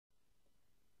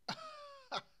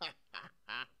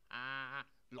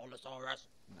LoL-asaurus.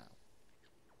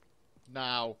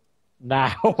 Now.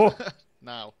 Now.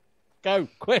 Now. Go,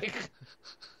 quick.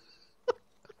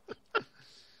 What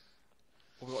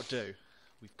we've got to do,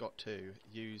 we've got to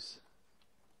use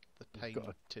the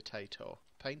paintinator.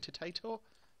 Paintinator?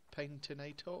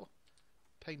 Paintinator?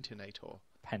 Paintinator.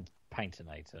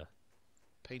 Paintinator.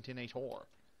 Paintinator.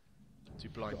 To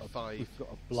blind five. We've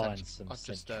got to blind some I've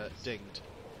just dinged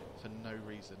for no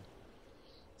reason.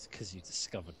 It's because you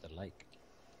discovered the lake.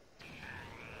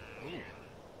 Ooh.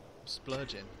 I'm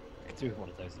splurging. I could do one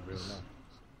of those in real life.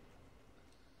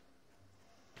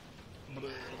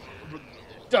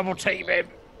 Double team him!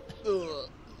 Oh,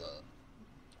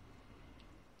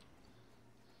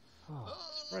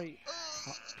 it's very...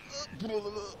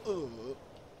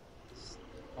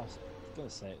 I was going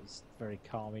to say it was very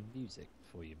calming music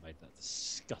before you made that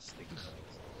disgusting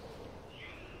noise.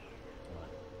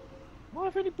 Right. Why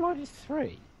have I only blinded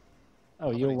 3?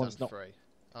 Oh, your one's not... 3.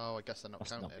 Oh, I guess they're not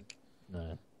counted.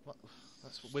 No. What?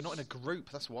 We're not in a group,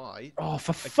 that's why. Oh,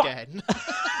 for fuck! Again.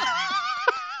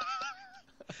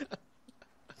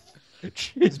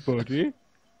 Cheers, buddy.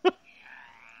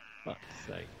 Fuck's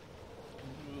sake.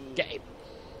 Get him.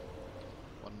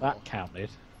 That counted,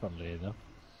 funnily enough.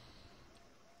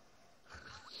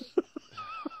 You're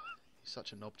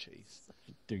such a knob cheese. Such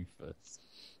a doofus.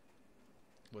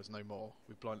 There's no more.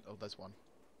 We've blind. Oh, there's one.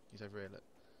 He's over here. Look.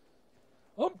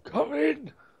 I'm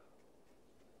coming.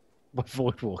 My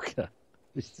void walker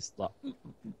is just like.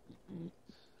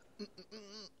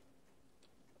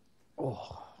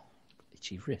 Oh,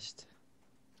 itchy wrist.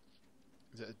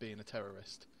 Is it being a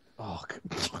terrorist? Oh,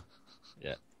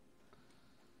 yeah.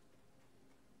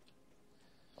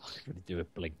 I could really do a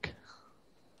blink.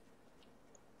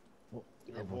 What?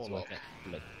 You're a warlock.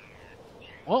 Blink.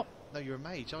 What? No, you're a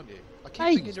mage, aren't you? I keep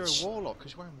Mage? thinking you're a warlock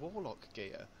because you're wearing warlock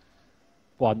gear.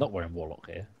 Well, I'm not wearing warlock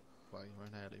here. Well, you're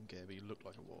wearing heirloom gear, but you look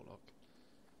like a warlock.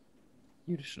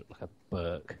 You just look like a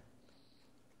Burke.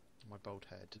 My bald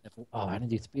head. Oh, I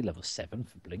need to be level 7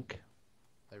 for blink.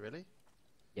 Oh, really?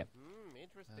 Yep.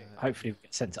 Interesting. Hopefully we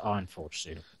get sent to Ironforge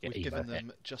soon. We've given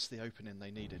them just the opening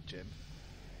they needed, Jim.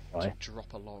 Right. To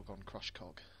drop a log on Crush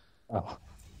Cog. Oh.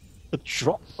 A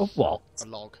drop of what? A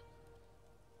log.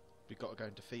 We've got to go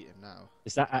and defeat him now.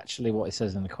 Is that actually what it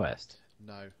says in the quest?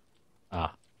 No.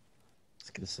 Ah. I was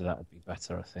going to say that would be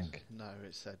better, I think. No,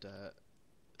 it said...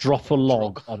 drop a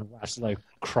log on Raslo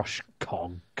Crush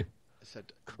Cog. It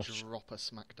said drop a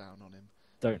smackdown on him.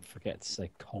 Don't forget to say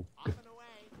Cog.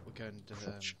 We're going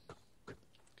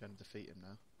to defeat him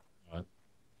now. Right.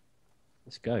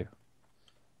 Let's go.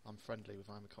 I'm friendly with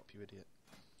I'm a cop, you idiot.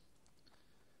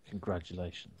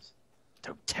 Congratulations.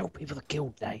 Don't tell people the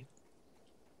guild name.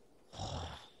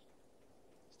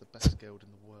 It's the best guild in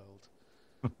the world.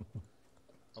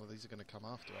 Oh, these are going to come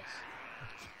after us.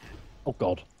 Oh,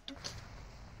 God.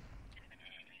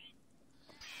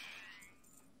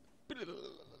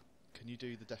 Can you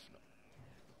do the definite?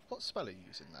 What spell are you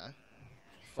using there?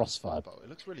 Frostfire. It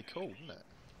looks really cool, doesn't it?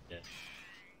 Yeah.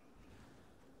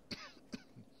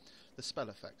 The spell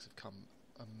effects have come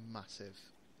a massive,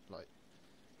 like,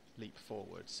 leap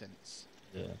forward since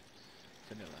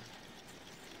vanilla.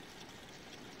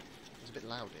 It's a bit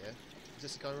loud here. Is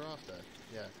this the guy we're after?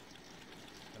 Yeah.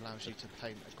 Allows you to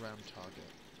paint a ground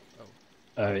target. Oh.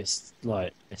 Oh, it's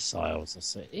like missiles. I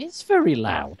say. It's very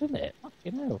loud, isn't it?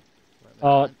 Fucking hell.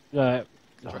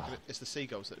 It's the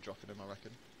seagulls that are dropping him, I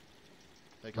reckon.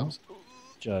 There he comes. Oh.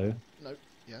 Joe. No.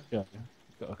 Yeah. Joe.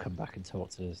 Got to come back and talk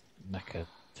to his Mecha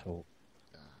talk.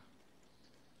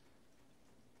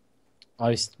 I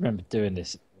used to remember doing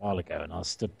this a while ago, and I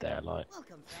stood there like,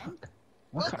 welcome, friend.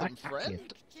 Welcome,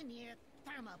 friend.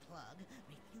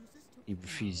 He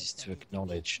refuses to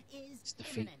acknowledge his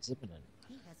defeat is imminent.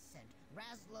 He has sent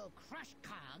Raslo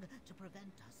Crushcog to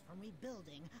prevent us from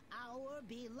rebuilding our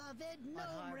beloved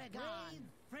Gnome brave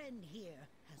friend here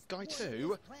has Guy thwarted 2?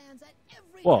 his plans at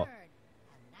every What? turn.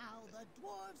 And now the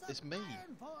dwarves It's of me.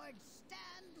 Ironforge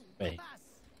stand Me. with us.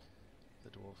 The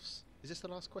dwarfs. Is this the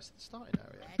last quest at the starting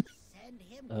area? Let's send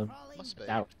him crawling must be.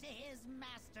 back to his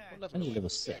master. What level? Only level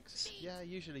 6. Yeah,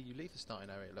 usually you leave the starting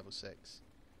area at level 6.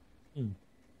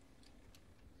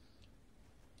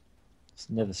 This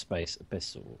nether space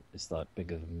abyssal is like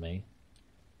bigger than me.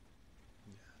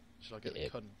 Yeah. Should I get the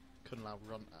Kunlao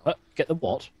runt out? Get the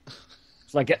what?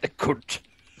 Shall I get the cunt?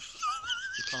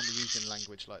 You can't be using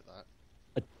language like that.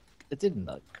 I didn't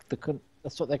know. The cunt.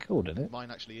 That's what they're called, isn't it?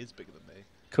 Mine actually is bigger than me.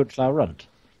 Kuntlao Runt.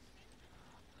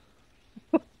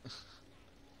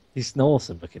 He's an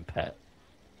awesome looking pet.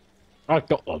 I've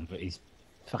got one, but he's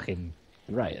fucking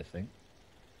great, I think.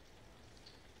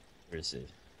 Where is he?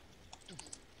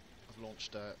 I've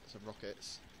launched some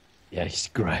rockets. Yeah, he's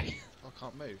great. Oh, I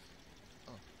can't move.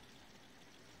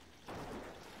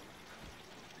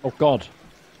 Oh God,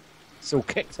 it's all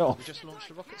kicked off. We just launched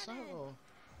the rockets out,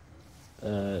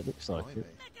 or? Looks like Maybe. it.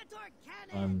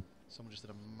 Someone just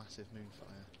did a massive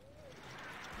moonfire.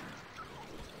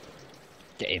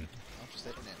 Get him. I'm just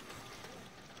hitting him.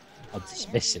 I'm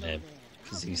just missing him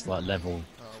because he's like level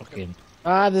fucking.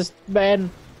 Got, There's men.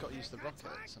 got to use the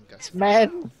rockets. I'm It's guessing.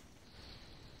 men.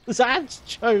 There's ants.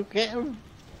 Joe, get him.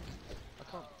 I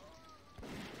can't.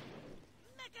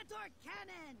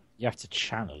 You have to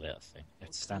channel it. I think you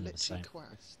have to stand in the same.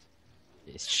 Quest.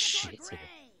 It's shit. Isn't it?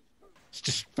 It's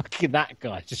just fucking that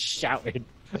guy just shouting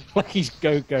like he's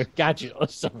Go-Go Gadget or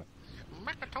something.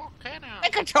 Mechatalk cannon.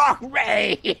 Mechatalk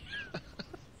Ray.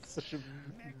 Such a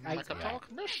Mechatalk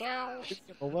missiles.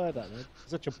 Get the word out there.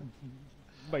 Such a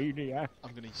maniac.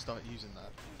 I'm going to start using that,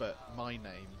 but my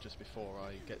name just before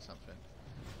I get something.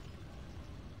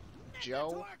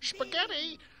 Joe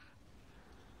Spaghetti.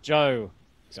 Joe.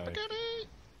 Spaghetti.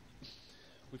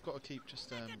 We've got to keep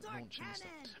just launching stuff.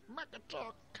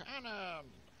 Mechatalk cannon.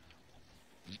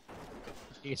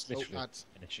 It's literally ads.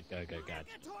 finish a Go-Go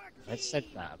Gadget. I said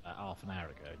that about half an hour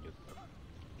ago. And you're...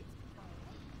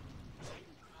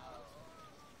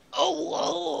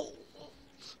 Oh!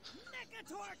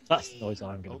 That's the noise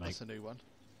I'm going to make. That's a new one.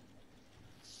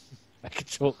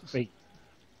 Mechatalk beat.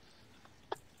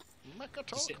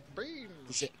 Mechatalk beans.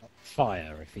 Is it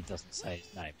fire if he doesn't say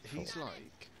his name? He's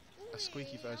like a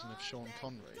squeaky version of Sean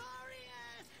Connery.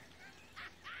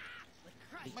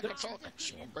 Mechatalk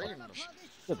beans.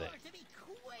 Does it?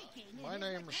 My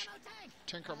name's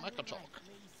Tinker Mechatalk.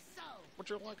 Would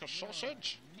you like a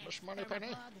sausage, Miss Moneypenny?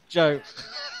 Joe,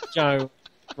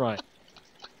 right.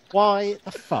 Why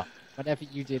the fuck, whenever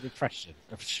you did an impression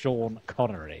of Sean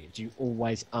Connery, do you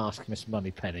always ask Miss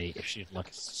Moneypenny if she'd like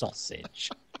a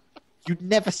sausage? You'd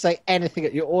never say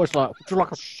anything. You're always like, would you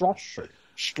like a sausage?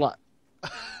 Like,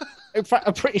 in fact,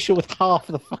 I'm pretty sure with half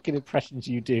of the fucking impressions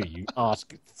you do, you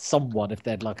ask someone if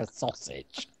they'd like a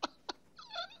sausage.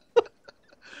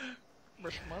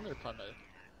 Miss Moneypenny,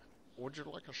 would you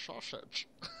like a sausage?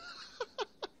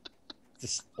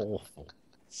 Just awful.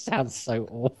 Sounds so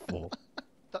awful.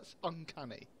 That's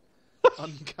uncanny.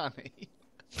 Uncanny.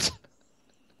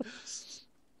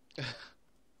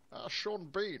 Sean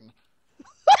Bean,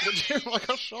 would you like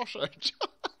a sausage?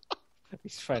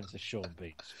 He's friends with Sean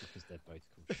Beach because they're both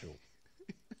called Sean.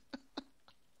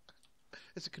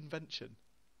 It's a convention.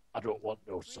 I don't want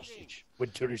no sausage.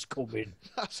 Winter is coming.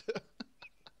 That's it.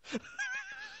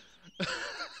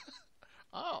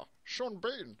 Sean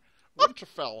Bean,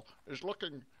 Winterfell is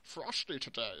looking frosty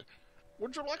today.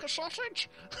 Would you like a sausage?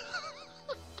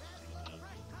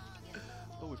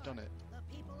 Oh, we've done it.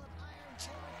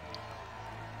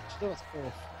 You know what's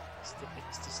awful?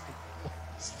 It's just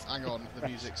Hang on, the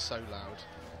music's so loud.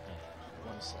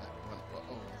 One sec.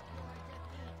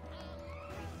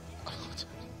 Oh.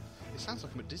 It sounds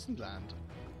like I'm at Disneyland.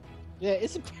 Yeah,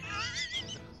 it's a...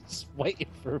 just waiting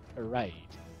for a parade.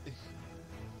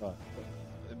 Right.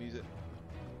 The music.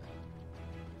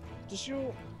 Does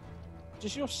your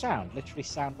sound literally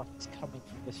sound like it's coming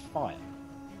from this fire?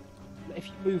 If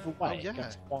you move away, yeah. it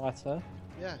gets quieter.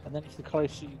 Yeah. And then if the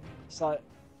closer you... It's like...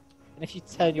 And if you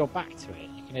turn your back to it,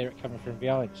 you can hear it coming from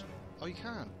behind you. Oh, you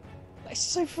can? That's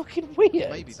so fucking weird.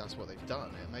 Maybe that's what they've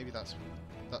done. Maybe that's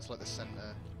like the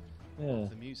centre of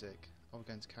the music. Oh, we're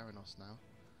going to Karanos now.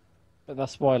 But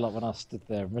that's why, like, when I stood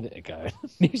there a minute ago,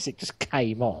 music just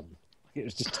came on. Like it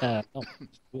was just turned on.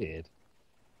 It's weird.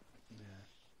 Yeah.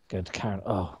 Going to Karen.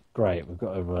 Oh, great. We've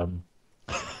got to we've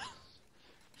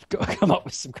got to come up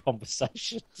with some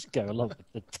conversation to go along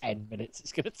with the 10 minutes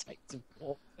it's going to take to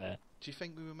walk there. Do you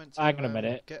think we were meant to Hang on a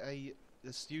minute. get a...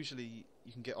 There's usually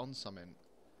you can get on something.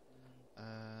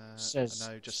 Says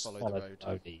no, just follow the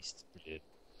road. East. Brilliant.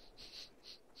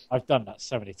 I've done that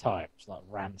so many times. Like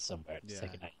ran somewhere, it's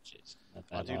taken ages.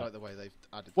 I do like the way they've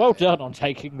added. Well done on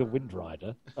taking the Wind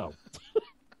Rider. Oh.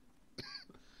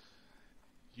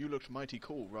 You looked mighty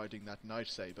cool riding that Night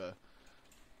Saber.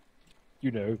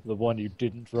 You know, the one you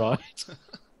didn't ride. Have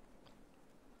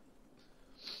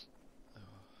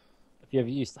you ever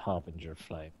used the Harbinger of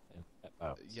Flame?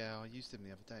 Yeah, I used him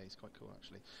the other day. He's quite cool,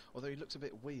 actually. Although he looks a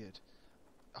bit weird.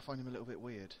 I find him a little bit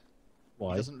weird.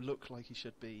 Why? He doesn't look like he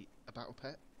should be a battle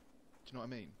pet. Do you know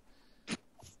what I mean?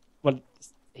 Well,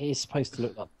 he's supposed to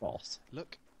look like the boss.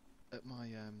 Look at my...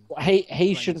 Well,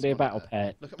 he shouldn't be a battle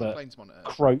pet, Look at my but planes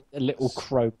monitor. a little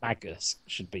crow magus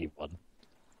should be one.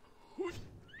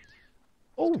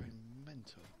 Oh, Going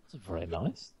mental. that's very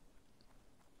nice.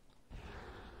 I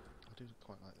do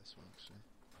quite like this one, actually.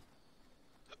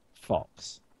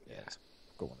 Fox. Yeah.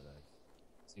 I've got one of those.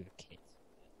 to the kit.